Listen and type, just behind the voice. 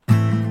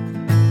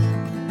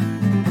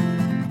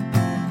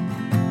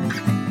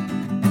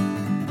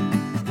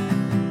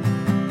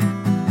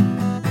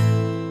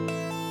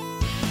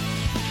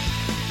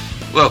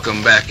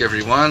Welcome back,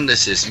 everyone.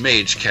 This is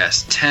Mage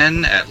Cast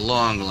 10 at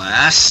long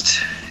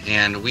last,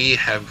 and we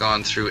have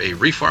gone through a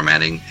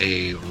reformatting,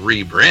 a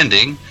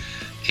rebranding,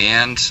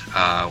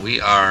 and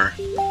we are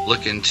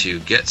looking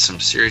to get some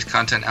serious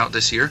content out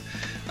this year.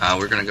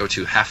 We're going to go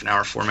to half an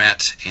hour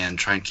format and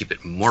try and keep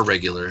it more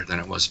regular than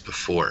it was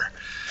before.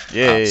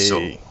 Yay!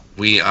 So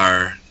we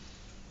are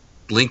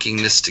linking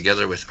this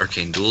together with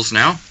Arcane Duels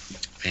now,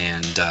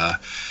 and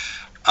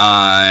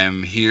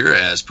I'm here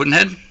as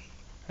Puddinhead.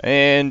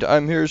 And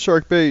I'm here as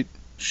Sharkbait.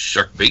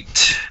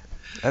 Sharkbait.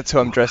 That's who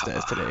I'm dressed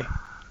as today.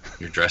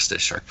 You're dressed as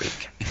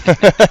Sharkbait.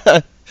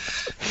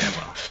 Yeah,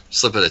 well,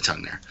 slip of the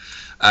tongue there.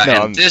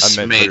 This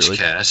Mage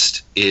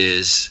Cast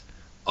is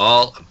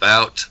all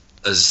about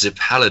a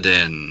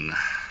Paladin.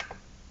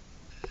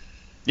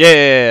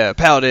 Yeah,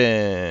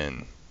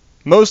 Paladin.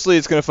 Mostly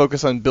it's going to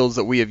focus on builds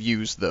that we have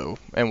used, though.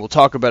 And we'll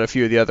talk about a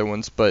few of the other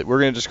ones, but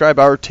we're going to describe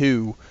our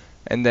two.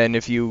 And then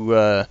if you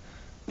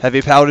have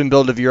a Paladin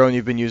build of your own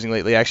you've been using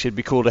lately, actually it'd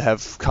be cool to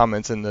have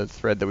comments in the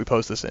thread that we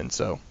post this in,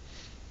 so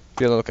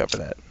be on the lookout for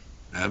that.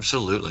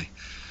 Absolutely.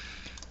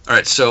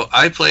 Alright, so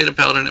I played a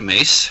Paladin at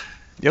Mace,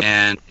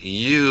 and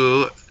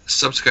you,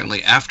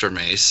 subsequently after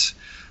Mace,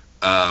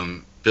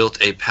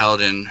 built a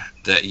Paladin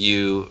that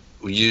you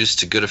used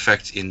to good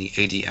effect in the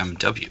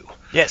ADMW.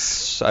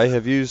 Yes, I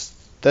have used...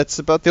 That's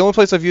about the only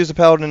place I've used a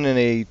Paladin in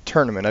a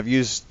tournament.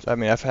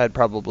 I've had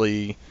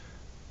probably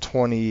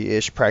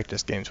 20-ish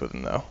practice games with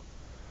him, though.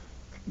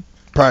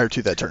 Prior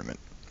to that tournament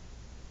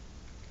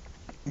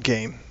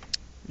game,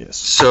 yes.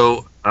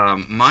 So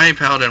my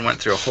Paladin went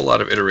through a whole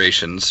lot of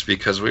iterations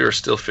because we were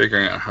still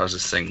figuring out how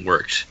this thing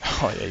worked.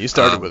 Oh yeah, you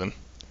started with him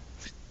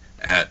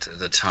at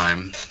the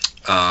time,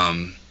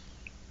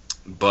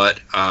 but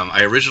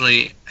I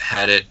originally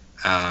had it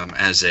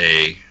as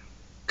a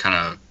kind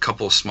of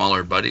couple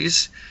smaller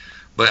buddies,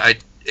 but I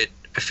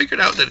figured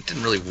out that it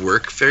didn't really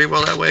work very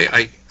well that way.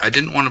 I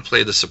didn't want to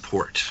play the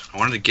support. I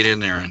wanted to get in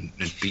there and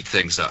beat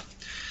things up.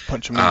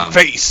 Punch him in the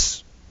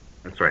face.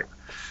 That's right.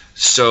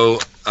 So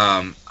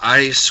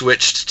I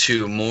switched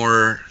to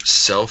more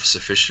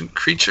self-sufficient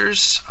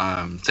creatures,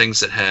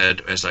 things that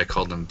had, as I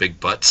called them, big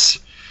butts.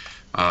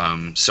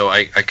 So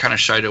I kind of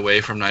shied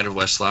away from Knight of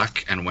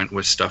Westlock and went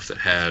with stuff that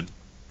had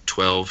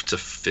 12 to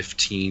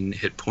 15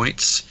 hit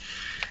points.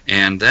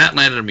 And that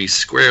landed me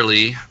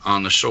squarely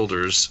on the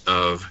shoulders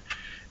of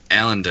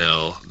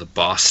Allendale, the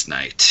boss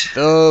knight.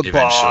 The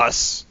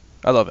boss.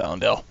 I love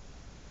Allendale.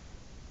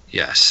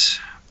 Yes.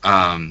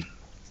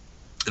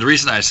 The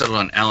reason I settled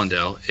on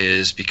Allendale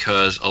is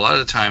because a lot of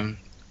the time,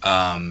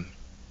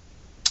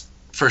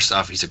 first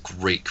off, he's a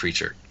great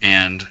creature,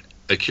 and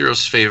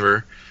Akiro's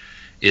Favor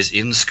is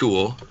in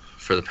school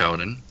for the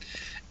Paladin,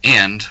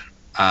 and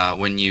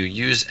when you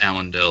use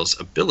Allendale's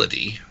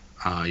ability,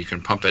 you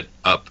can pump it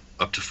up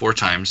to 4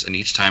 times, and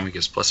each time it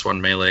gives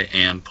 +1 melee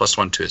and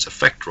 +1 to its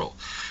effect roll.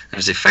 And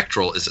his effect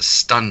roll is a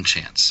stun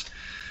chance.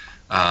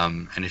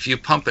 And if you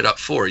pump it up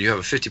 4, you have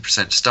a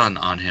 50% stun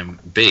on him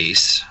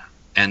base,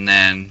 and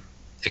then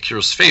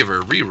Akiro's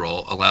Favor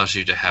reroll allows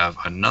you to have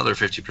another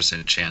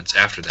 50% chance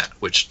after that,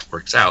 which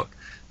works out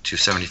to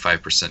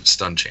 75%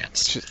 stun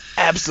chance. Which is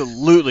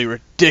absolutely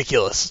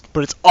ridiculous,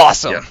 but it's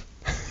awesome.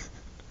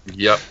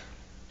 Yep.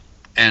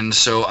 And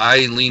so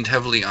I leaned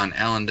heavily on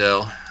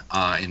Allendale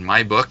in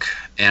my book,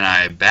 and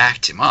I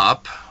backed him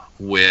up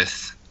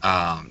with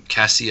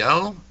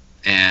Cassiel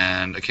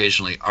and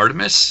occasionally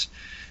Artemis,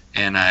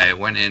 and I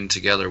went in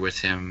together with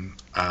him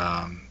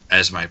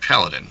as my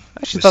Paladin.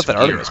 I actually thought that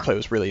Artemis play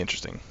was really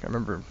interesting. I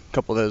remember a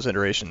couple of those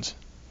iterations.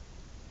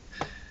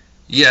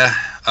 Yeah,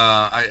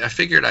 I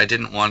figured I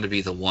didn't want to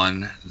be the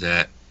one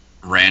that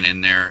ran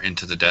in there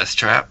into the death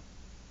trap,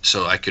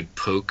 so I could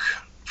poke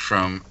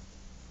from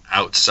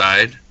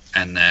outside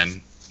and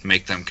then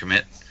make them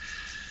commit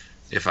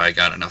if I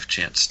got enough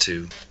chance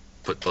to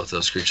put both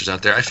those creatures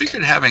out there. I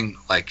figured having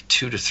like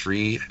 2 to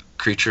 3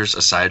 creatures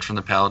aside from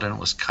the Paladin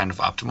was kind of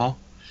optimal.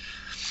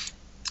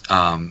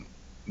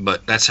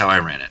 But that's how I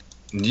ran it.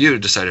 You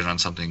decided on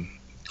something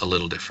a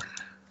little different.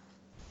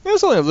 It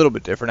was only a little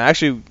bit different. I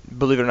actually,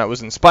 believe it or not,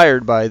 was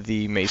inspired by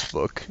the Mace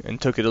book and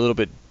took it a little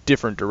bit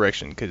different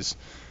direction, because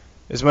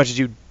as much as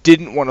you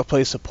didn't want to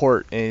play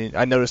support, and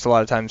I noticed a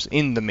lot of times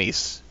in the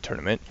Mace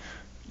tournament,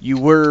 you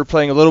were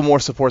playing a little more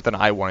support than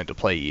I wanted to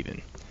play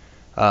even.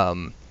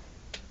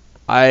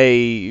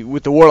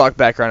 With the Warlock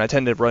background, I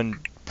tend to run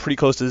pretty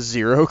close to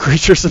 0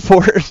 creature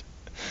support.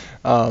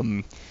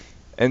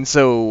 And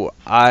so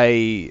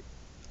I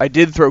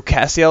did throw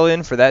Cassiel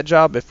in for that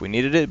job if we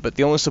needed it, but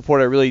the only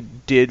support I really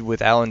did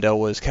with Allendale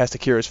was cast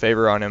Akiro's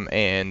Favor on him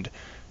and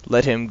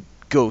let him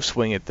go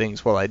swing at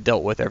things while I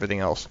dealt with everything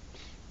else.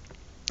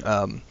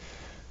 And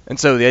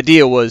so the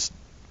idea was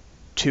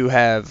to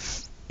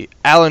have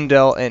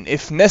Allendale, and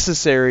if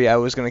necessary, I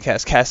was going to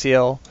cast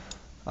Cassiel.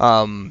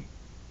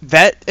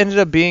 That ended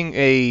up being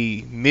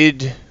a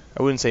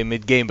I wouldn't say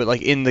mid-game, but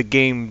like in the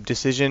game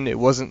decision. It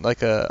wasn't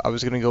like I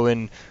was going to go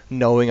in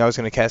knowing I was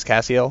going to cast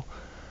Cassiel.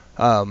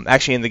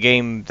 Actually, in the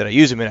game that I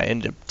used him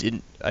in,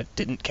 I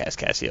didn't cast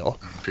Cassiel.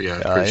 Yeah,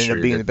 it ended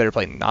up being the better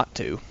play not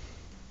to.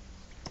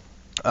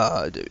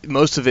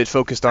 Most of it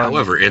focused on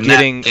However, in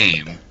getting... that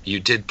game, you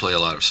did play a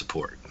lot of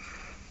support.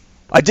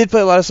 I did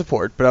play a lot of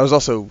support, but I was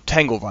also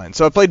Tanglevine,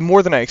 so I played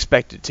more than I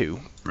expected to.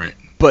 Right.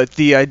 But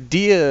the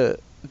idea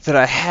that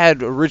I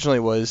had originally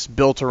was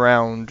built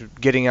around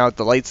getting out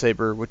the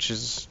lightsaber, which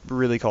is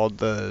really called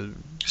the...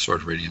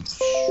 Sword of Radiance.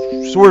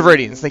 Sword of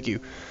Radiance, thank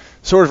you.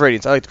 Sword of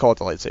Radiance, I like to call it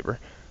the lightsaber.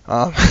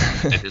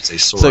 It is a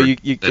sword so you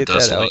that get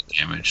does that light out.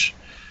 damage.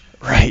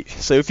 Right,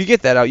 so if you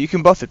get that out, you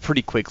can buff it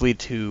pretty quickly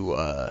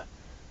to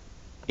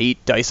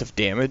 8 dice of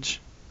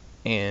damage,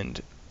 and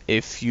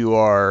if you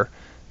are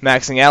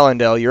maxing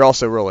Allendale, you're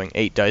also rolling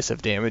 8 dice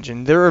of damage,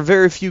 and there are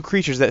very few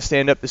creatures that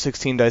stand up to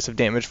 16 dice of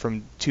damage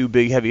from 2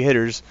 big heavy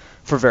hitters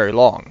for very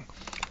long.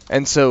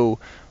 And so,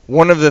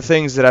 one of the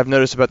things that I've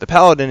noticed about the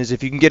Paladin is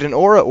if you can get an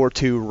aura or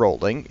 2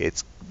 rolling,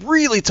 it's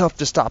really tough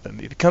to stop him.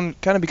 It kind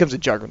of becomes a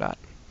juggernaut.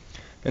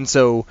 And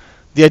so,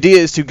 the idea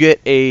is to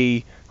get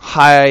a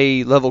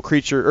high-level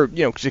creature, or,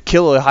 to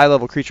kill a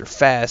high-level creature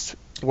fast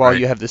while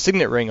you have the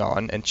Signet Ring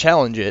on and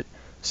challenge it,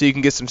 so you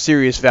can get some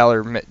serious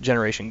Valor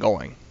generation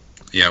going.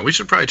 Yeah, we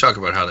should probably talk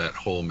about how that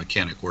whole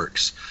mechanic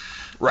works.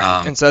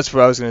 Right, and so that's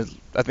what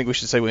I think we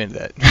should segue into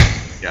that.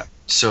 Yeah,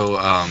 so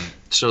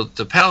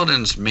the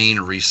Paladin's main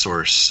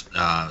resource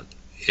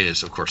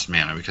is, of course,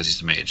 mana, because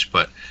he's a mage,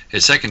 but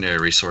his secondary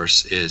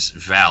resource is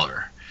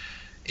Valor.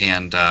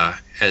 And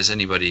as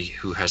anybody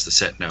who has the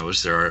set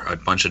knows, there are a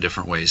bunch of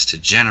different ways to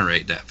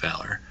generate that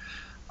Valor.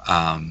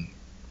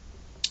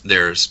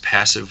 There's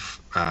passive,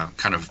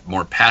 kind of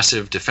more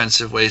passive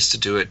defensive ways to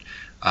do it,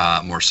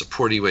 more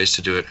supporty ways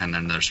to do it, and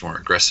then there's more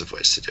aggressive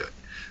ways to do it.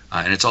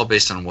 And it's all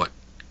based on what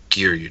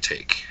gear you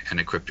take and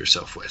equip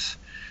yourself with.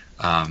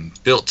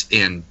 Built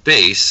in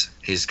base,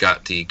 he's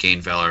got the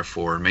gain Valor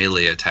for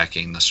melee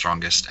attacking the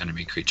strongest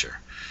enemy creature.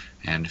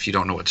 And if you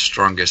don't know what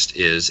strongest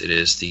is, it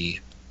is the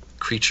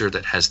creature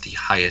that has the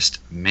highest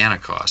mana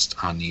cost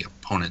on the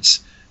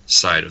opponent's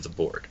side of the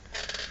board.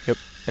 Yep.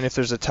 And if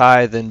there's a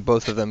tie, then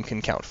both of them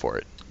can count for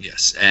it.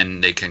 Yes,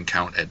 and they can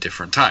count at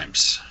different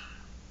times.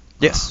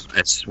 Yes.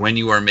 It's when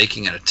you are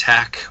making an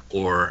attack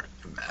or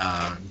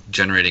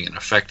generating an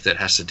effect that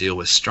has to deal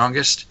with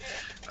strongest,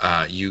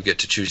 you get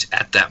to choose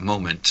at that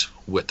moment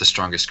what the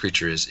strongest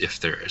creature is if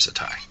there is a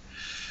tie.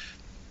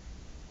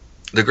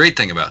 The great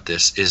thing about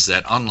this is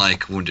that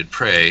unlike Wounded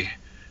Prey,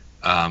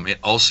 it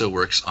also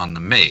works on the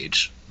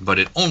mage, but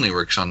it only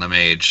works on the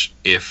mage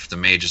if the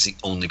mage is the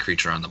only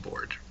creature on the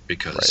board,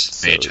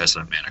 because mage has a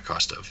mana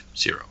cost of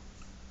 0.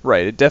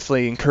 Right, it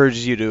definitely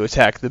encourages you to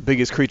attack the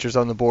biggest creatures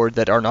on the board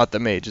that are not the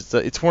mage.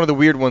 It's one of the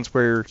weird ones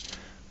where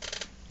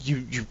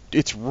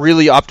it's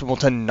really optimal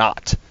to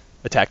not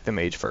attack the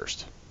mage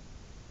first.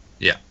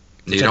 Yeah,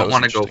 you don't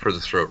want to go for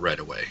the throat right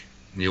away.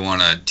 You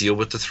want to deal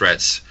with the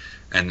threats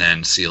and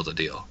then seal the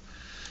deal.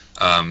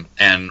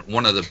 And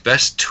one of the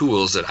best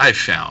tools that I've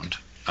found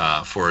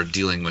for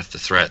dealing with the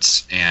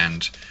threats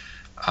and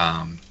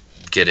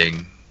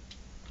getting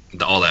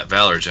all that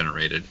Valor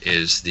generated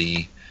is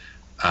the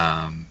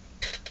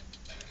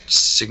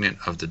Signet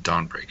of the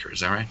Dawnbreaker. Is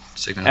that right?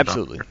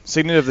 Absolutely.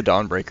 Signet of the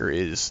Dawnbreaker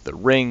is the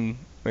ring.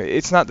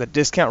 It's not the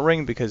discount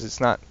ring because it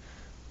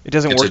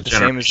doesn't work the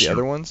same as the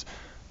other ones,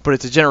 but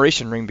it's a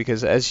generation ring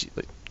because as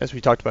we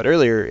talked about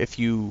earlier, if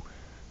you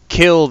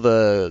kill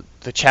the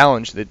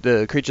challenge,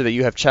 the creature that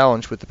you have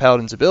challenged with the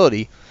Paladin's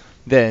ability,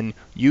 then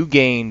you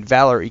gain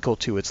Valor equal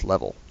to its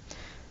level.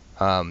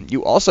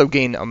 You also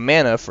gain a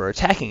mana for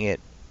attacking it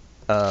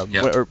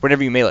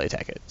whenever you melee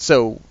attack it.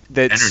 So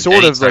that's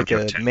sort of like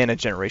a mana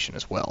generation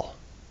as well.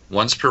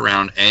 Once per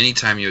round,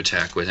 anytime you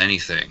attack with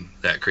anything,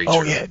 that creature...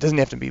 Oh yeah, it doesn't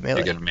have to be melee.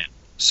 You get a mana.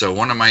 So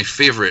one of my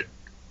favorite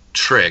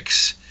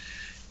tricks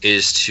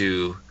is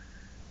to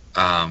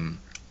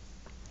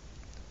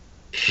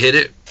hit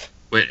it.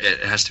 It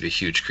has to be a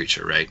huge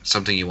creature, right?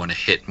 Something you want to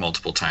hit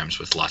multiple times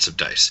with lots of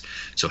dice.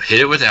 So hit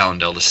it with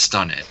Allendale to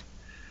stun it,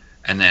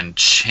 and then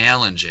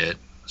challenge it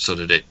so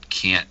that it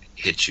can't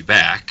hit you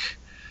back.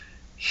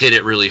 Hit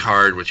it really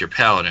hard with your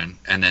Paladin,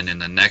 and then in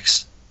the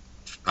next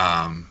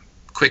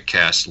quick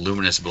cast,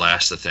 Luminous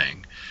Blast the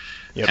thing.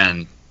 Yep.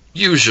 And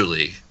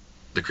usually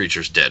the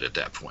creature's dead at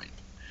that point.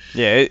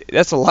 Yeah,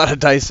 that's a lot of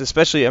dice,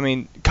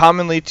 especially,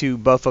 commonly to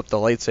buff up the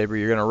lightsaber,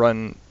 you're going to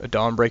run a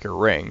Dawnbreaker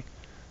ring.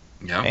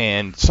 Yeah.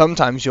 And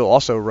sometimes you'll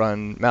also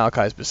run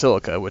Malachi's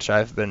Basilica, which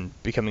I've been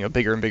becoming a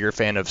bigger and bigger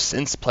fan of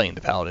since playing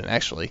the Paladin,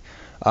 actually.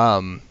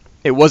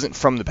 It wasn't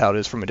from the Paladin, it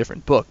was from a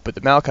different book, but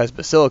the Malachi's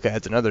Basilica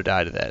adds another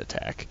die to that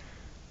attack.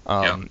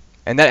 And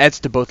that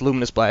adds to both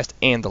Luminous Blast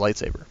and the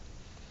lightsaber.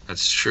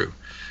 That's true.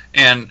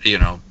 And,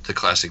 the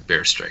classic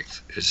Bear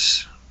Strength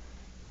is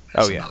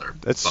another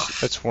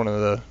buff. That's one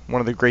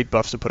of the great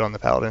buffs to put on the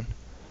Paladin.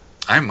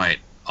 I might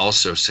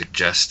also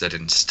suggest that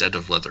instead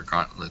of leather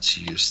gauntlets,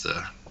 you use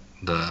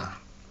the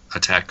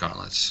attack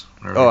gauntlets.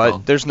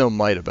 There's no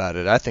might about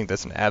it. I think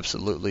that's an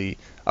absolutely...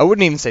 I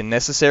wouldn't even say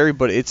necessary,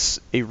 but it's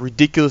a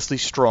ridiculously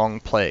strong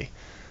play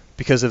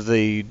because of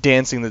the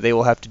dancing that they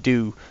will have to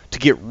do to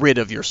get rid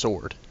of your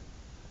sword.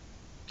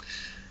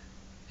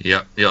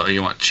 Yep.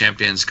 You want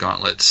Champion's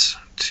Gauntlets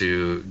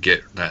to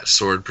get that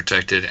sword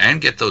protected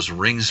and get those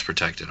rings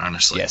protected,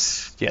 honestly.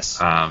 Yes.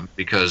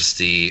 Because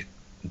the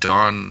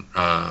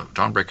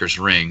Dawnbreaker's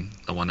ring,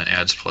 the one that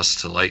adds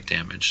plus to light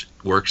damage,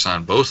 works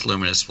on both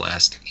Luminous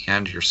Blast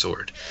and your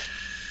sword,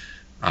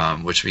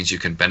 which means you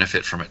can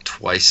benefit from it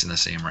twice in the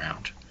same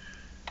round.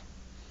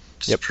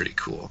 It's pretty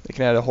cool. It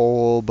can add a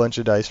whole bunch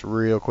of dice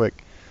real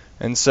quick.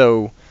 And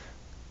so,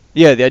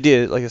 yeah, the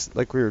idea,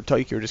 like you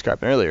were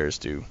describing earlier, is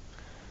to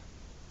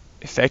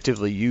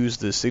effectively use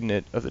the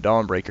Signet of the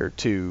Dawnbreaker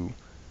to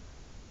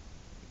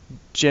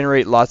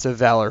generate lots of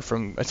valor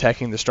from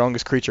attacking the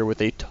strongest creature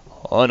with a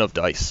ton of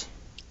dice.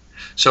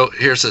 So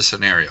here's a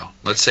scenario.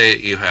 Let's say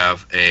you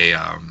have a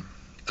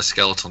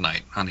skeletal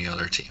knight on the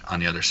other team, on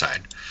the other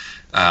side.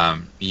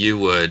 You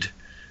would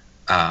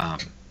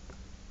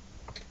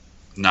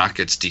knock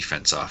its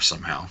defense off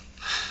somehow,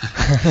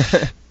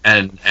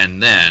 and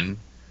then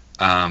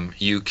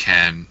you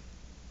can,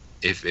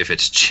 if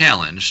it's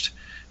challenged,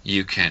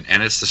 you can,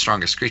 and it's the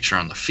strongest creature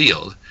on the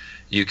field,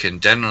 you can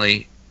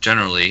generally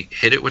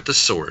hit it with the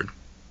sword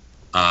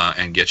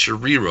and get your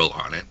reroll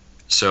on it.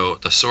 So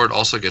the sword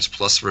also gets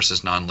plus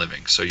versus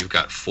non-living. So you've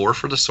got 4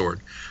 for the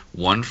sword,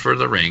 1 for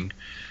the ring,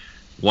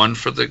 1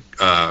 for the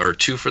or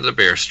 2 for the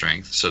bear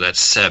strength. So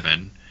that's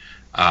 7,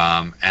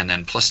 and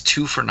then plus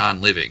 2 for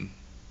non-living,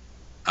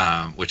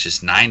 which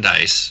is 9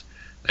 dice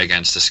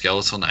against the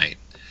skeletal knight,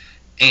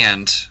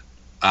 and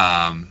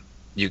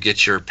you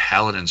get your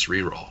paladin's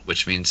reroll,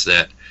 which means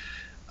that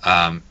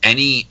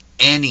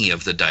any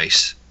of the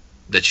dice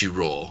that you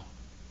roll,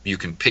 you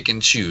can pick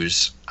and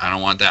choose. I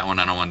don't want that one,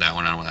 I don't want that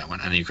one, I don't want that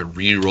one. And you can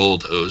re-roll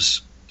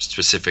those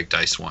specific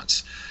dice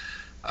once.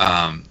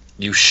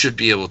 You should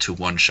be able to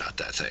one-shot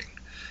that thing.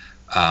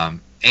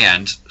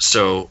 And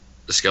so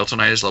the Skeletal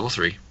Knight is level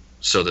 3.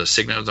 So the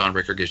Signet of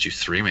Dawnbreaker gives you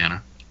 3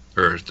 mana.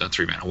 Or not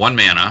 3 mana. 1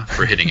 mana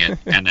for hitting it,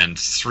 and then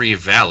 3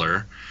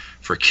 Valor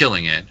for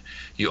killing it.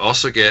 You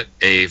also get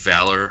a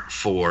Valor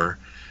for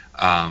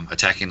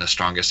attacking the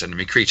strongest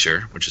enemy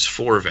creature, which is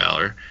 4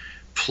 Valor.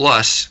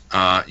 Plus,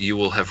 you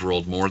will have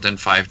rolled more than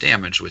 5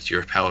 damage with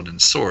your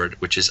Paladin's Sword,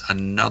 which is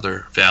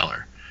another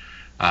Valor.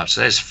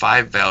 So that is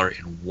 5 Valor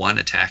in 1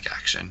 attack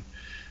action.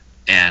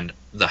 And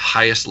the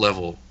highest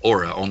level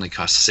aura only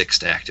costs 6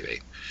 to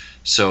activate.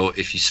 So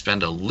if you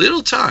spend a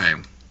little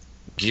time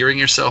gearing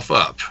yourself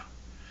up,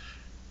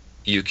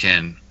 you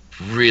can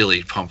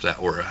really pump that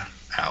aura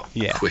out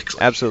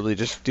quickly. Absolutely.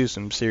 Just do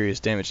some serious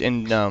damage.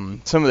 And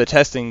some of the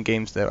testing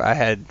games that I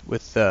had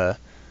with the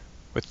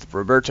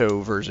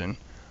Roberto version,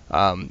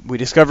 we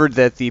discovered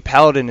that the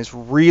Paladin is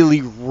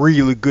really,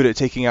 really good at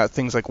taking out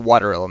things like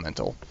Water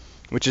Elemental,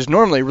 which is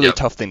normally a really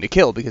tough thing to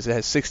kill because it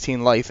has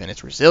 16 life and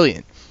it's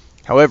resilient.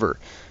 However,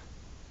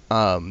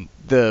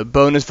 the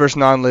bonus versus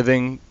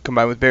non-living,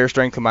 combined with Bear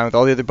Strength, combined with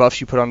all the other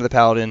buffs you put onto the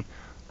Paladin,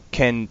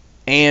 and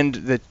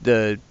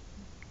the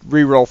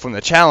reroll from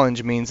the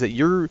challenge means that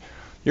you're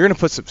going to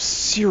put some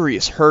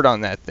serious hurt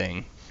on that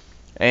thing.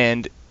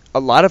 And a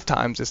lot of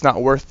times it's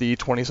not worth the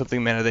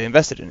 20-something mana they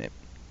invested in it.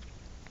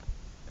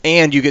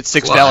 And you get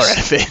 6 Valor out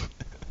of it.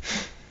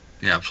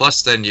 Yeah,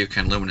 plus then you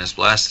can Luminous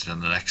Blast it in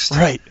the next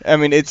I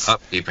mean, it's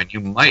upkeep, and you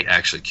might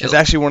actually kill it. It's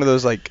actually one of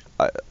those, like,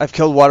 I've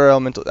killed Water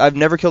Elemental. I've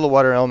never killed a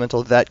Water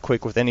Elemental that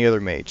quick with any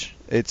other mage.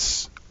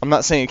 I'm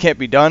not saying it can't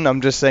be done,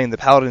 I'm just saying the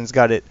Paladin's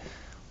got it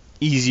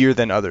easier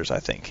than others, I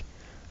think.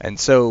 And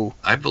so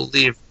I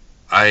believe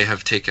I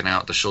have taken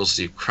out the Shoals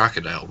Deep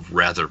Crocodile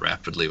rather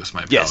rapidly with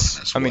my Paladin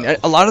as well. I mean,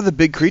 a lot of the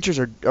big creatures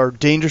are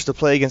dangerous to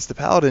play against the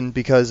Paladin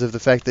because of the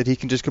fact that he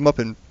can just come up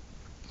and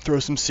throw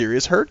some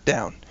serious hurt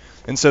down.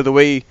 And so the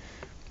way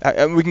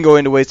we can go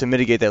into ways to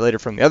mitigate that later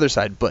from the other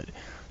side, but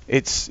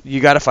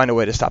you got to find a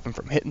way to stop him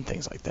from hitting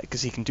things like that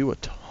because he can do a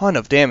ton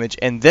of damage,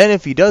 and then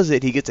if he does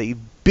it, he gets a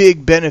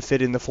big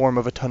benefit in the form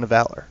of a ton of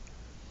Valor.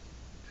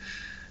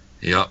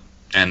 Yep,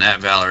 and that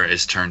Valor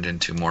is turned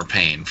into more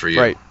pain for you,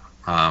 right?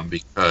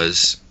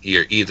 Because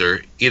you're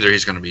either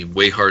he's going to be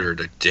way harder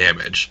to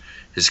damage,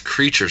 his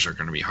creatures are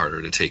going to be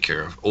harder to take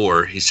care of,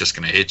 or he's just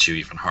going to hit you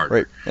even harder.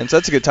 Right, and so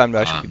that's a good time to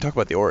actually talk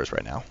about the auras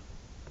right now.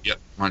 Yep.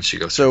 Once you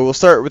go. So we'll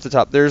start with the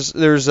top. There's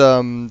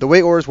the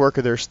way auras work.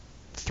 There's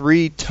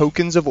 3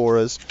 tokens of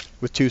auras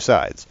with 2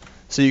 sides.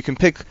 So you can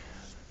pick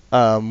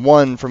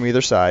 1 from either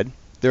side.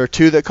 There are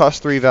 2 that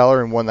cost 3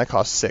 Valor and 1 that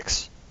costs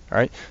 6. All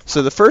right.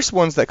 So the first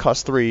ones that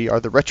cost 3 are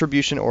the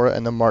Retribution aura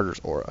and the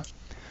Martyr's aura.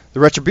 The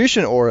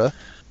Retribution aura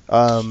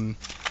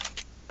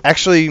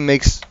actually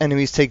makes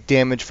enemies take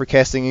damage for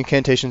casting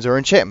incantations or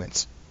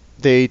enchantments.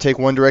 They take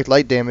 1 direct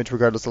light damage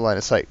regardless of line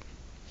of sight.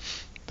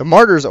 The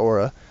Martyr's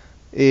aura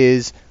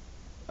is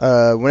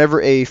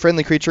whenever a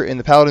friendly creature in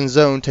the Paladin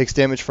zone takes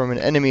damage from an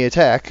enemy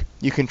attack,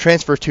 you can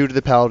transfer 2 to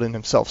the Paladin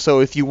himself.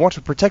 So if you want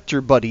to protect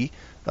your buddy,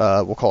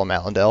 we'll call him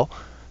Allendale,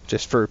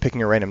 just for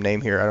picking a random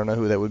name here, I don't know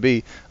who that would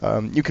be,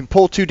 you can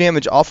pull 2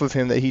 damage off of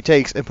him that he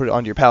takes and put it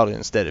onto your Paladin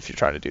instead if you're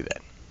trying to do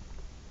that.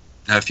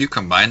 Now if you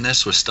combine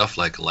this with stuff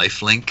like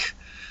Lifelink,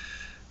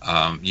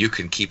 you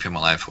can keep him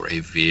alive for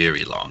a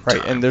very long time.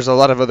 Right, and there's a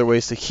lot of other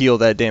ways to heal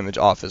that damage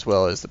off as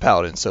well as the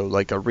Paladin, so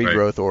like a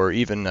regrowth or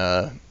even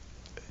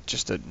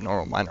just a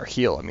normal minor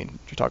heal. I mean,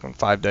 you're talking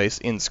 5 dice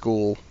in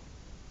school,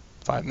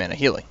 5 mana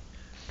healing.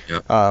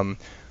 Yep.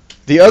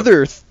 The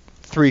other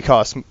 3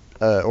 cost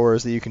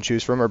auras that you can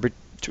choose from are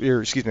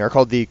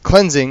called the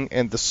Cleansing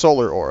and the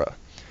Solar Aura.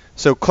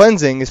 So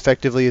Cleansing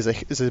effectively is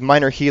a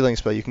minor healing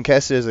spell. You can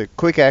cast it as a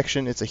quick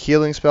action. It's a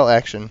healing spell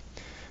action.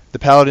 The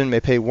Paladin may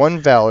pay 1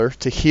 Valor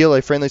to heal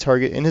a friendly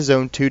target in his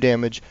zone 2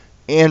 damage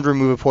and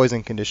remove a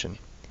poison condition.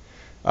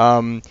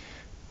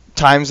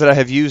 Times that I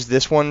have used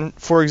this one,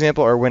 for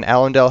example, are when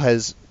Allendale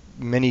has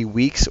many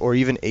weeks or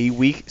even a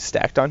week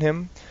stacked on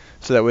him,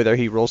 so that way there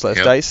he rolls less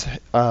dice.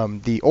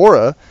 The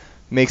Aura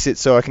makes it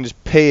so I can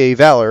just pay a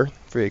Valor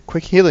for a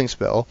quick healing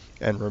spell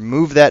and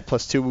remove that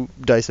plus 2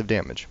 dice of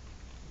damage.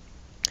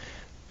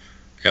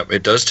 Yep,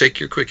 it does take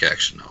your quick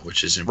action, though,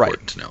 which is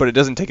important to know. But it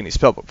doesn't take any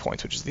spellbook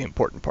points, which is the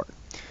important part.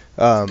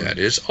 That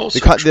is also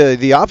true.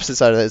 The opposite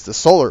side of that is the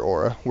Solar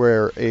Aura,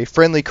 where a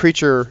friendly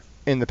creature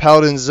in the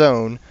Paladin's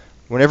zone,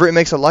 whenever it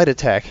makes a light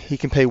attack, he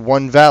can pay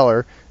 1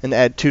 Valor and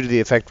add 2 to the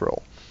effect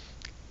roll.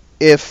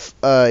 If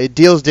it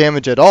deals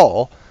damage at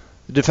all,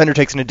 the defender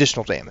takes an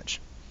additional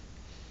damage.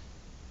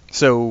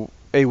 So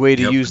a way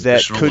to use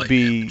that could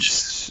be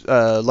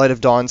Light of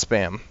Dawn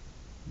spam,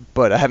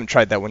 but I haven't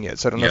tried that one yet,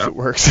 so I don't know if it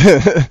works.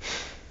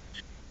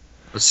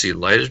 Let's see,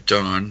 Light of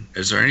Dawn.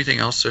 Is there anything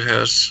else that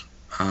has...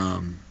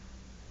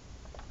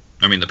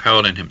 I mean, the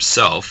Paladin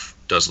himself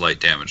does light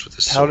damage with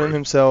his sword. Paladin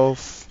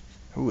himself...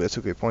 Ooh, that's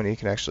a good point. He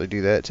can actually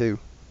do that, too.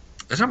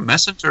 Isn't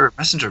Messenger of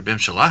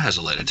Bimshallah has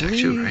a light attack,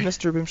 too, right?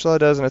 Messenger of Bimshallah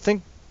does, and I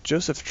think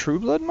Joseph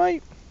Trueblood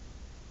might?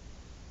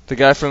 The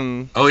guy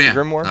from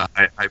Grimoire?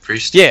 High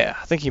Priest? Yeah,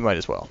 I think he might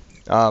as well.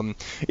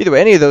 Either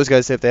way, any of those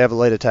guys, if they have a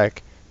light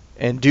attack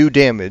and do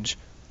damage,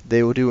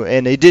 they will do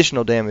an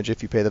additional damage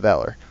if you pay the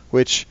Valor.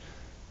 Which,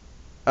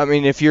 I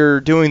mean, if you're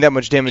doing that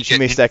much damage, you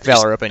may stack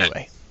Valor up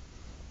anyway.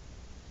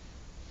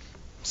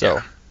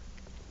 So,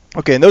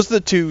 okay, and those are the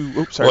 2...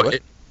 Oops, sorry,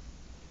 what?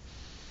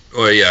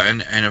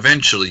 And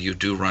eventually you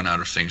do run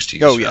out of things to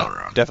use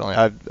Valor on. Definitely.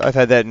 I've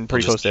had that in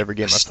pretty close to every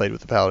game I've played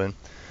with the Paladin.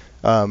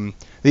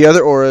 The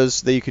other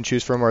auras that you can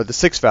choose from are the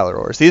 6 Valor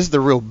auras. These are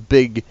the real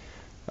big,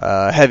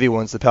 heavy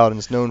ones the Paladin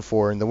is known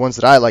for, and the ones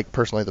that I like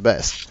personally the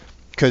best.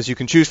 Because you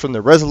can choose from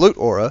the Resolute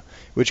aura,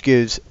 which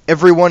gives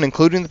everyone,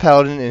 including the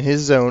Paladin in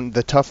his zone,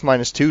 the Tough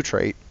 -2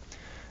 trait.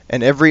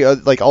 And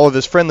all of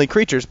his friendly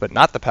creatures, but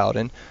not the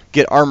Paladin,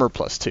 get armor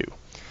 +2.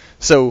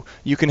 So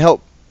you can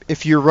help,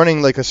 if you're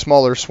running like a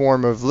smaller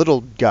swarm of little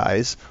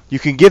guys, you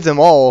can give them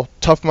all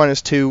Tough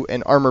 -2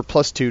 and armor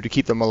 +2 to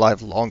keep them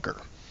alive longer.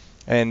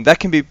 And that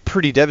can be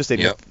pretty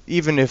devastating,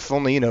 even if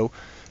only,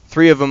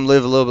 3 of them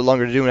live a little bit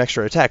longer to do an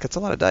extra attack. That's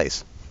a lot of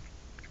dice.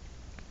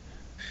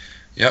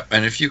 Yep,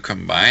 and if you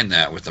combine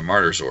that with the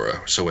Martyr's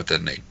Aura, so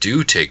when they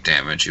do take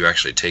damage, you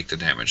actually take the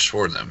damage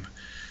for them,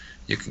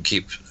 you can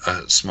keep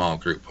a small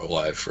group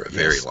alive for a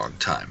very long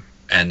time.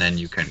 And then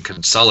you can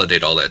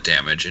consolidate all that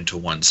damage into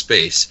one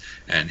space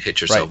and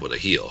hit yourself with a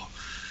heal.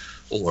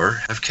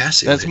 Or have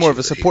Cassie. That's more of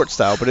a support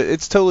style, but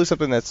it's totally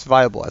something that's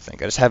viable, I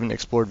think. I just haven't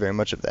explored very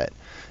much of that.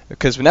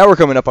 Because now we're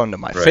coming up onto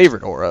my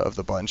favorite aura of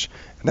the bunch,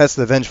 and that's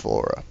the Vengeful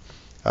Aura.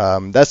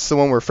 That's the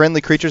one where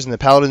friendly creatures in the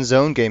Paladin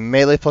zone gain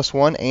melee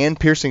 +1 and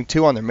piercing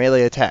 2 on their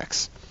melee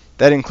attacks.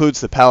 That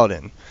includes the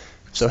Paladin.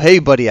 So hey,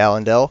 buddy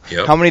Allendale,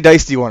 how many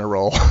dice do you want to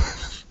roll?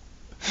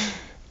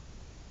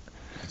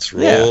 Let's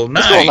roll 9.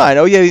 Let's roll 9.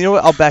 Oh yeah, you know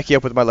what? I'll back you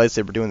up with my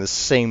lightsaber doing the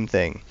same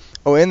thing.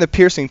 Oh, and the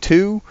piercing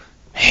 2,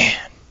 man,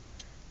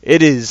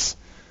 it is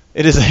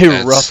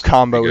a rough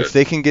combo. If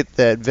they can get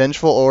that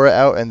Vengeful Aura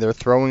out and they're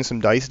throwing some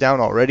dice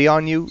down already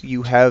on you,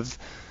 you have...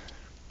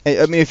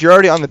 I mean, if you're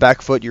already on the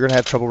back foot, you're going to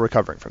have trouble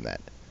recovering from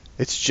that.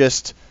 It's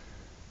just...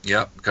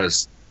 Yeah,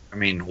 because,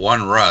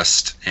 1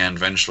 rust and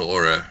Vengeful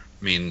Aura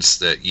means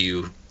that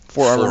you...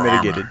 4 armor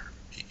mitigated.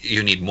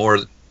 You need more...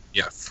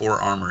 Yeah,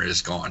 4 armor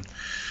is gone.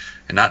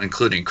 And not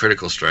including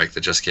Critical Strike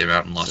that just came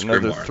out in Lost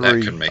Grimoire. 3.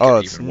 That can make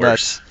it even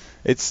worse.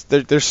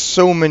 There's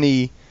so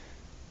many...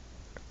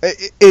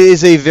 It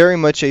is very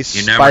much a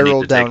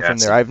spiral down from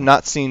there. I've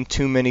not seen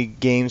too many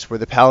games where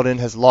the Paladin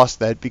has lost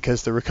that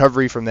because the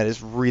recovery from that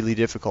is really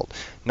difficult.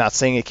 Not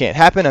saying it can't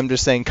happen, I'm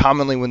just saying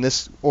commonly when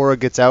this aura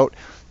gets out,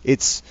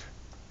 it's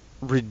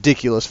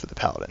ridiculous for the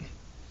Paladin.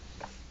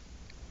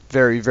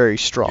 Very, very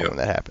strong when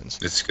that happens.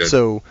 It's good.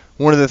 So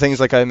one of the things,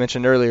 like I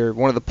mentioned earlier,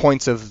 one of the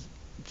points of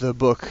the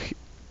book,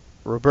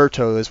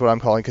 Roberto is what I'm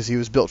calling because he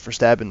was built for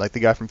stabbing, like the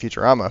guy from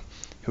Futurama,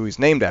 who he's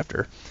named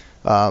after.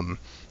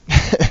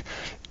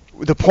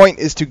 The point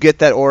is to get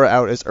that aura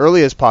out as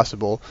early as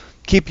possible,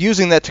 keep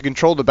using that to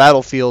control the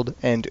battlefield,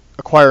 and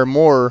acquire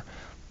more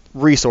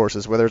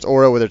resources, whether it's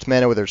aura, whether it's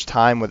mana, whether it's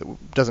time,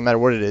 it doesn't matter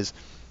what it is,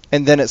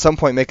 and then at some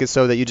point make it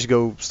so that you just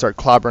go start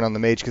clobbering on the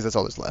mage because that's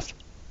all that's left.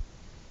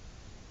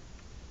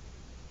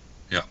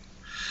 Yeah.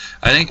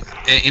 I think,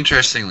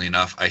 interestingly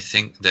enough, I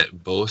think that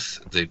both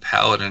the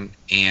Paladin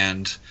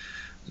and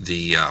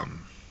the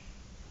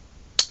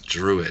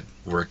Druid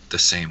work the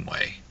same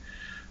way.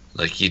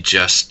 Like, you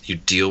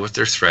deal with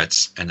their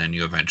threats, and then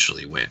you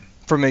eventually win.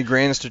 From a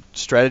grand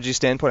strategy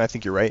standpoint, I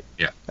think you're right.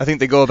 Yeah. I think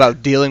they go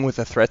about dealing with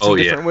the threats in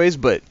different ways,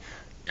 but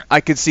Yeah.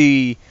 I could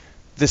see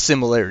the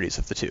similarities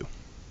of the two.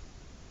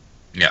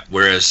 Yeah,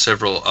 whereas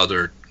several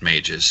other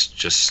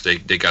mages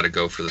they got to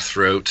go for the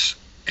throat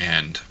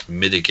and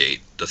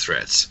mitigate the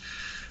threats.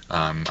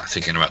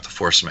 Thinking about the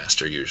Force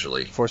Master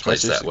usually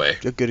plays that way.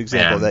 A good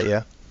example of that,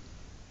 yeah.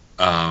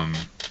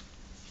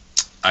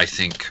 I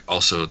think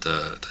also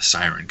the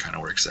Siren kind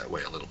of works that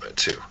way a little bit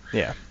too.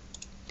 Yeah.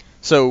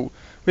 So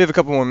we have a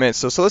couple more minutes.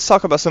 So let's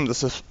talk about some of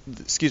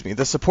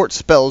the support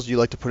spells you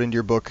like to put into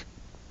your book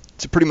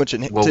to pretty much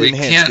enhance. Well, we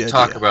can't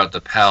talk idea. about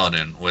the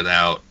Paladin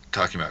without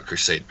talking about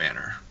Crusade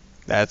Banner.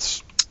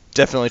 That's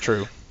definitely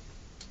true.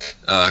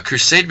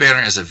 Crusade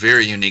Banner is a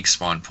very unique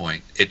spawn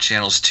point. It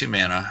channels 2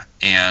 mana,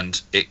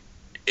 and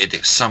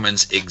it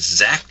summons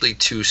exactly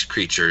 2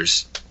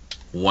 creatures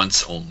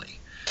once only.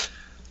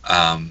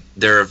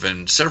 There have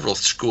been several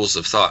schools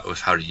of thought with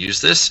how to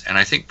use this, and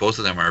I think both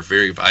of them are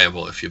very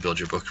viable if you build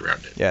your book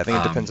around it. Yeah, I think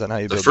it depends on how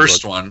you build the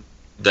first one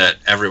that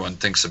everyone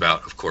thinks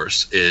about, of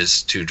course,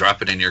 is to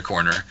drop it in your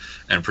corner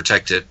and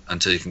protect it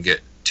until you can get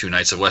 2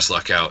 Knights of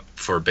Westluck out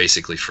for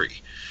basically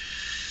free.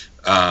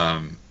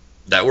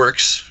 That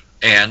works,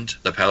 and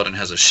the Paladin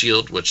has a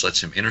shield which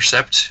lets him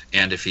intercept,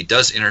 and if he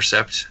does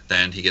intercept,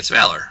 then he gets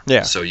Valor.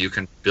 Yeah. So you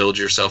can build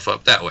yourself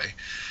up that way.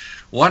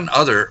 One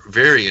other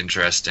very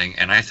interesting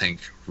and I think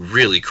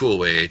really cool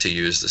way to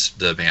use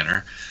the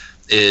banner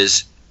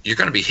is you're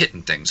going to be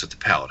hitting things with the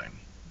Paladin,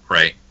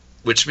 right?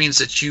 Which means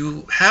that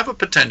you have a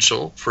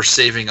potential for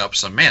saving up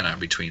some mana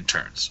between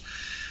turns.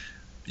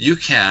 You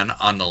can,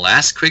 on the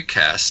last quick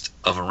cast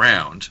of a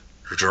round,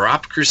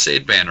 drop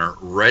Crusade Banner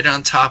right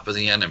on top of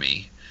the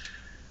enemy,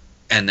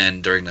 and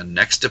then during the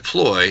next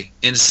deploy,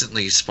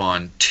 instantly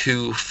spawn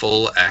 2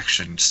 full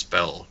action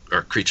spell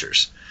or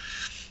creatures.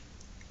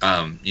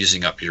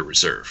 Using up your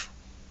reserve.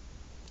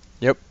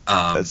 Yep.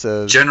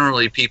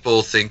 Generally,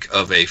 people think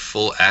of a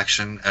full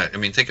action.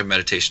 Think of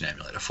Meditation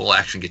Amulet. A full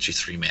action gets you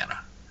 3 mana,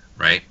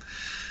 right?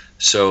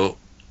 So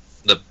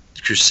the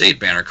Crusade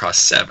Banner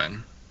costs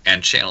 7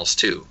 and channels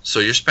 2. So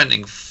you're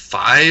spending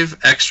 5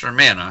 extra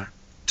mana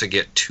to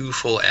get 2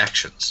 full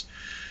actions,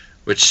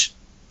 which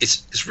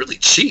is really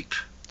cheap.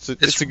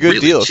 It's a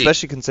good deal,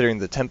 especially considering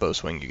the tempo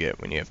swing you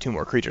get when you have 2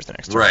 more creatures the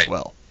next turn as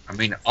well. I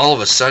mean, all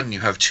of a sudden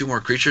you have 2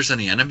 more creatures than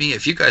the enemy.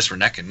 If you guys were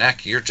neck and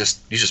neck, you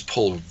just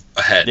pull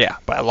ahead. Yeah,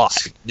 by a lot.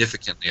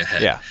 Significantly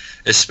ahead. Yeah.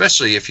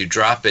 Especially if you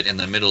drop it in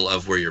the middle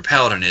of where your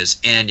Paladin is,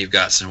 and you've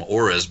got some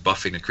auras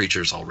buffing the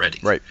creatures already.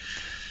 Right.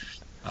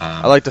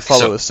 I like to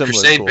follow a similar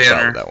tool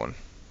style with that one.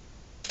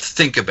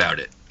 Think about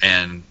it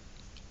and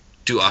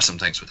do awesome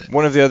things with it.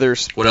 One of the other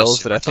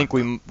spells that I think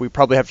we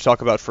probably have to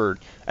talk about for,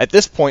 at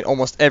this point,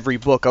 almost every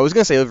book. I was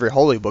going to say every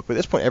holy book, but at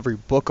this point, every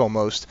book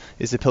almost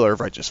is the Pillar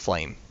of Righteous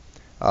Flame.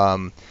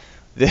 For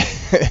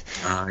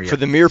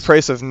the mere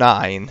price of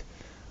 9,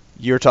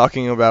 you're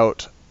talking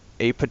about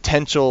a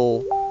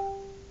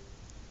potential...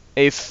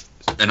 an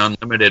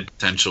unlimited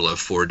potential of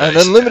 4 dice.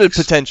 An unlimited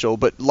potential,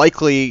 but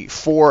likely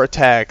 4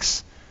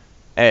 attacks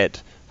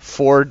at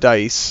 4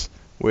 dice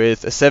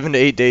with a 7 to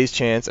 8 days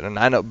chance and a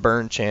 9-up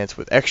burn chance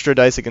with extra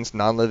dice against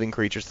non-living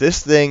creatures.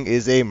 This thing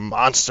is a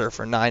monster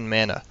for 9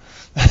 mana.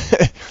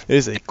 It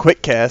is a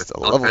quick cast, a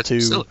level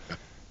 2.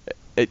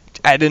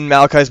 Add in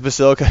Malachi's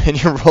Basilica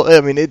and you roll.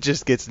 I mean, it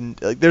just gets...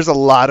 there's a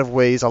lot of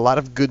ways, a lot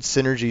of good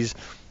synergies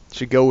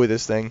to go with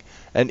this thing.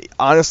 And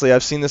honestly,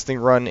 I've seen this thing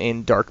run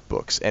in dark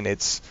books, and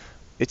it's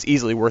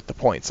easily worth the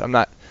points. I'm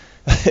not...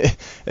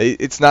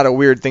 it's not a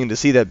weird thing to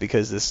see that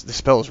because this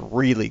spell is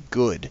really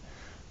good.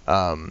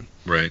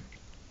 Right.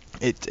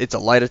 It's a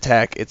light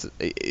attack.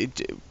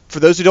 For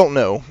those who don't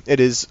know, it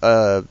is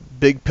a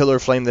big pillar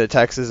flame that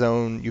attacks the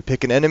zone. You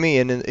pick an enemy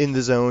in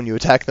the zone, you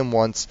attack them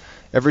once.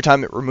 Every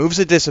time it removes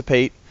a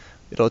dissipate,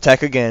 it'll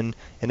attack again,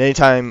 and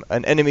anytime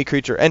an enemy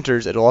creature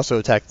enters, it'll also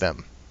attack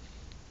them.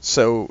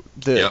 So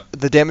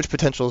the damage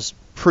potential is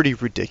pretty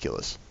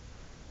ridiculous.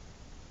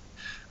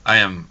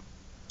 I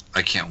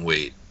can't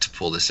wait to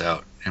pull this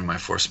out in my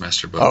Force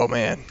Master book. Oh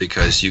man!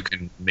 Because you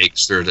can make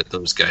sure that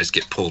those guys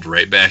get pulled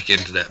right back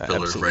into that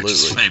Pillar of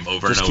Righteous Flame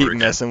over and over again. Just keep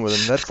messing with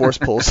them. That force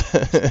pulls.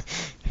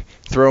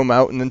 Throw them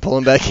out and then pull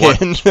them back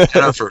in.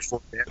 For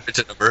 4 damage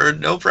and a bird,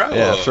 no problem.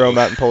 Yeah, throw them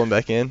out and pull them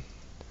back in.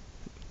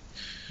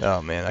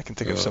 Oh man, I can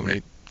think of so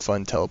many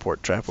fun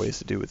teleport trap ways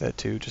to do with that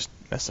too. Just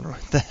messing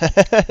around with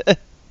that.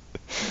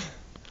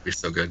 Be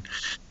so good.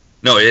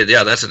 No,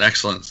 that's an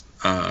excellent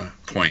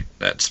point.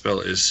 That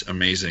spell is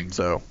amazing.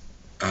 So,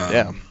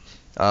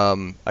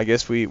 I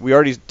guess we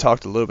already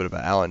talked a little bit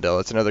about Allendale.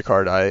 It's another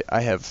card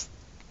I have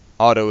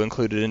auto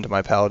included into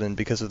my Paladin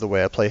because of the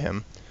way I play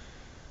him.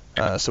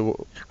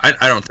 So I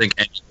don't think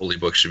any holy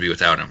book should be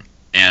without him.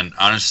 And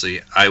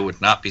honestly, I would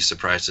not be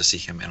surprised to see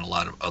him in a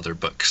lot of other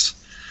books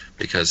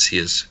because he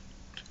is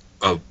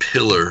a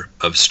pillar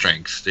of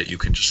strength that you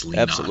can just lean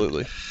on.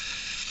 Absolutely.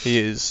 He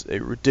is a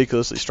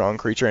ridiculously strong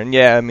creature. And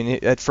yeah, I mean,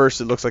 at first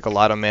it looks like a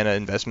lot of mana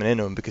investment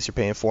into him because you're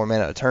paying 4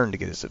 mana a turn to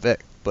get his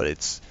effect. But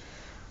it's,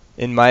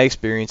 in my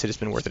experience, it has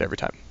been worth it every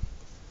time.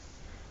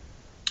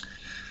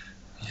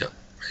 Yep.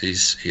 He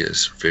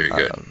is very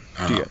good.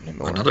 Do you got any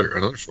more?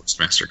 Another Force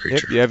Master creature.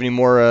 Yep. Do you have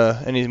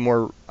any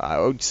more? I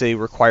would say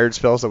required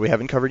spells that we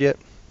haven't covered yet.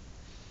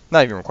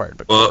 Not even required,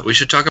 but well, we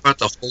should talk about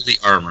the Holy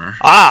Armor.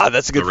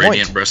 That's a good point. The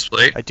Radiant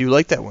Breastplate. I do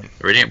like that one.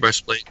 The Radiant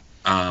Breastplate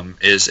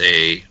is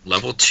a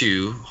level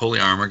 2 Holy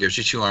Armor. Gives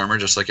you 2 armor,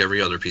 just like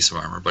every other piece of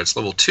armor. But it's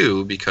level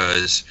 2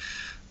 because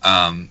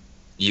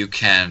you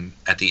can,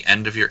 at the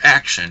end of your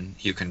action,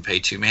 you can pay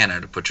 2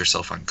 mana to put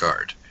yourself on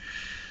guard.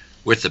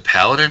 With the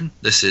Paladin,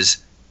 this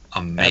is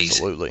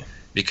amazing. Absolutely.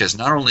 Because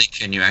not only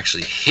can you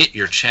actually hit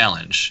your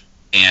challenge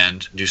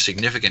and do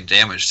significant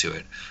damage to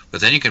it, but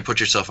then you can put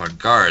yourself on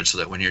guard so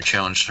that when your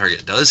challenge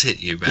target does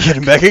hit you back, you hit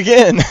him back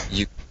again.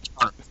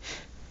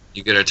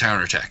 you get a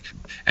counterattack.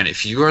 And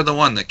if you are the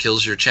one that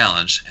kills your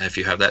challenge, and if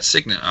you have that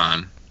signet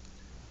on,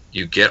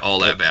 you get all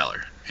that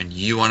valor. And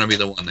you want to be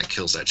the one that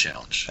kills that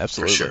challenge.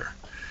 Absolutely. For sure.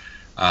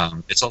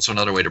 It's also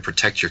another way to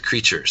protect your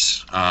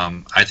creatures.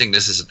 I think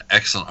this is an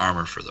excellent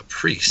armor for the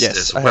priest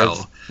as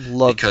well. I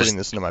love putting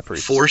this into my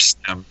priest. Force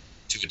them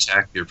to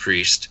attack your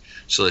priest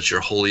so that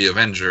your Holy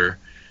Avenger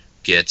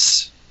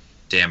gets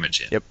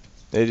damage in. Yep.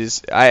 It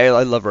is. I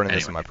love running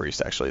this in my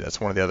priest, actually. That's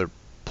one of the other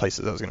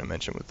places I was going to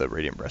mention with the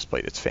Radiant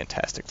Breastplate. It's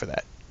fantastic for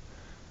that.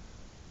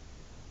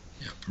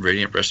 Yep.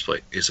 Radiant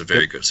Breastplate is a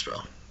very good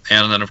spell.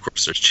 And then, of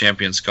course, there's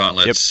Champion's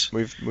Gauntlets.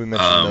 Yep, we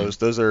mentioned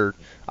those.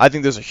 I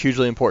think those are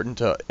hugely important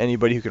to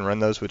anybody who can run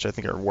those, which I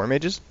think are War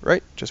Mages,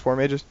 right? Just War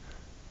Mages?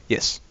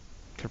 Yes.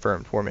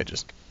 Confirmed, War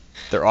Mages.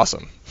 They're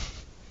awesome.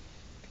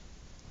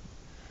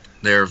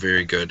 They're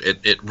very good.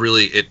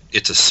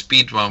 It's a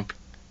speed bump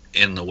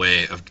in the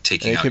way of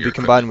taking out your equipment. It can be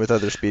combined with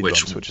other speed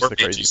bumps, which is the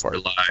crazy part.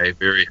 Rely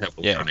very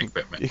heavily on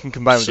equipment. You can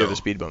combine with the other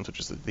speed bumps, which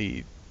is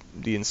the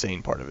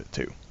insane part of it,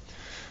 too.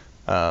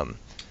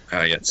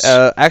 Yes.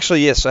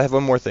 Actually, yes, I have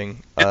one more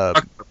thing.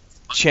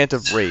 Chant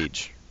of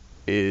Rage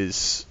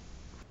is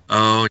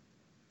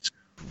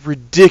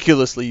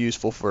ridiculously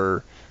useful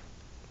for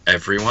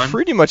everyone.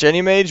 Pretty much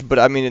any mage, but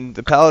I mean,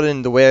 the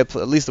Paladin,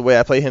 at least the way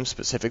I play him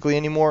specifically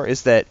anymore,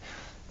 is that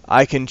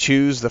I can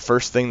choose the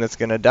first thing that's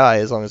going to die,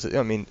 as long as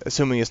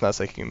assuming it's not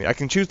Psychic Immune. I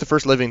can choose the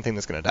first living thing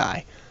that's going to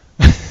die.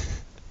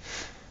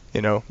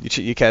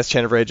 You cast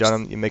Chant of Rage on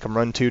him, you make him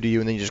run 2 to you,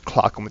 and then you just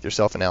clock him with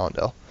yourself and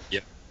Allendale.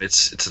 Yep,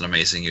 it's an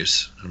amazing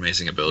use, an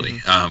amazing ability.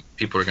 Mm-hmm.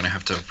 People are going to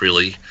have to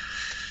really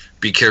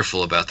be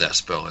careful about that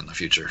spell in the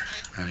future.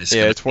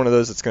 It's one of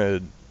those that's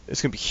going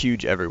to be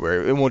huge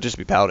everywhere. It won't just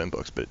be Paladin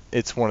books, but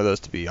it's one of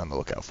those to be on the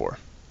lookout for.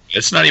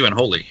 It's not even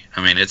holy.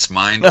 I mean, it's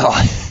mind. No,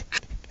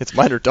 it's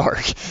mind or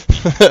dark.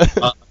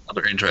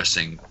 Another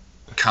interesting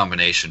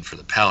combination for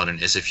the Paladin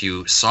is if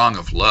you Song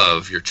of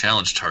Love your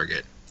challenge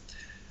target,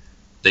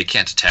 they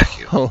can't attack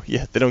you. Oh,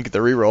 yeah, they don't get the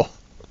reroll.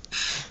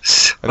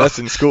 And that's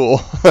in school.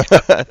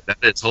 That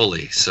is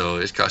holy, so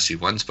it costs you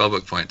 1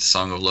 spellbook point to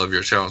Song of Love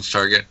your challenge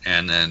target,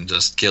 and then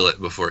just kill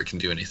it before it can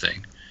do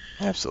anything.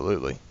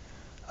 Absolutely.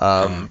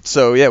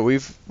 So yeah,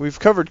 we've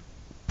covered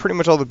pretty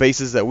much all the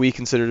bases that we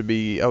consider to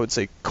be, I would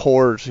say,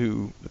 core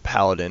to the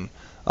Paladin.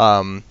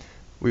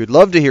 We would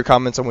love to hear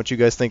comments on what you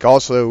guys think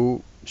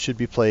also should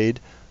be played.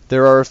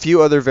 There are a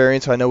few other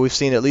variants. I know we've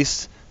seen at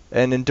least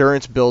an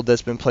endurance build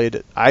that's been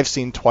played. I've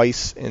seen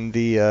twice in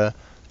the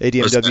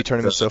ADMW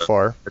tournament so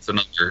far. It's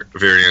another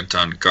variant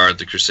on Guard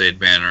the Crusade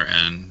banner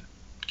and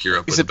gear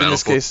up with the Battle.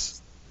 Except in this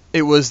case,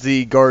 it was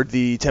the Guard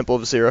the Temple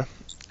of Asira.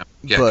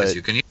 Yeah, because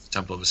you can use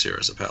Temple of Asira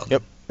as a Paladin.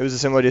 Yep, it was a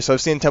similar idea. So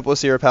I've seen Temple of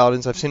Asira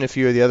Paladins. I've seen a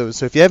few of the other ones.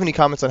 So if you have any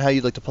comments on how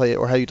you'd like to play it,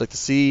 or how you'd like to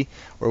see,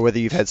 or whether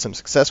you've had some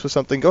success with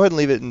something, go ahead and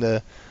leave it in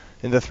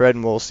the thread,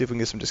 and we'll see if we can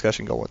get some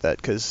discussion going with that.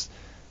 Because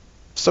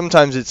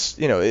sometimes it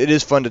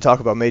is fun to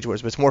talk about Mage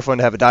Wars, but it's more fun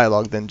to have a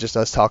dialogue than just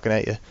us talking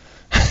at you.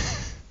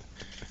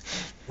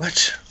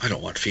 What? I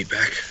don't want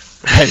feedback.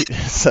 Right.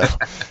 So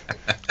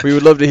we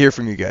would love to hear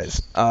from you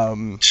guys.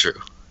 True.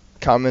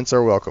 Comments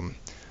are welcome.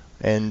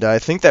 And I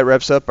think that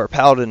wraps up our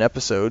Paladin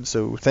episode.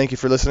 So thank you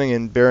for listening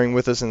and bearing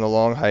with us in the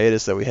long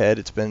hiatus that we had.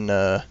 It's been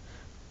an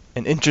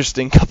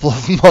interesting couple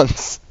of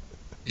months.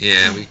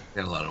 Yeah, we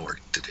got a lot of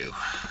work to do.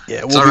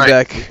 Yeah, we'll be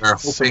back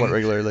somewhat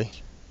regularly.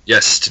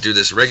 Yes, to do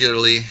this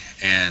regularly,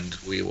 and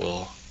we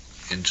will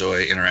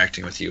enjoy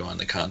interacting with you on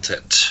the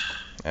content.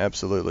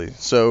 Absolutely.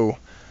 So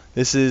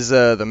this is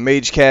the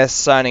Mage Cast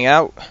signing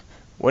out.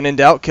 When in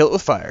doubt, kill it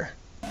with fire.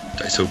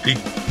 Dice OP.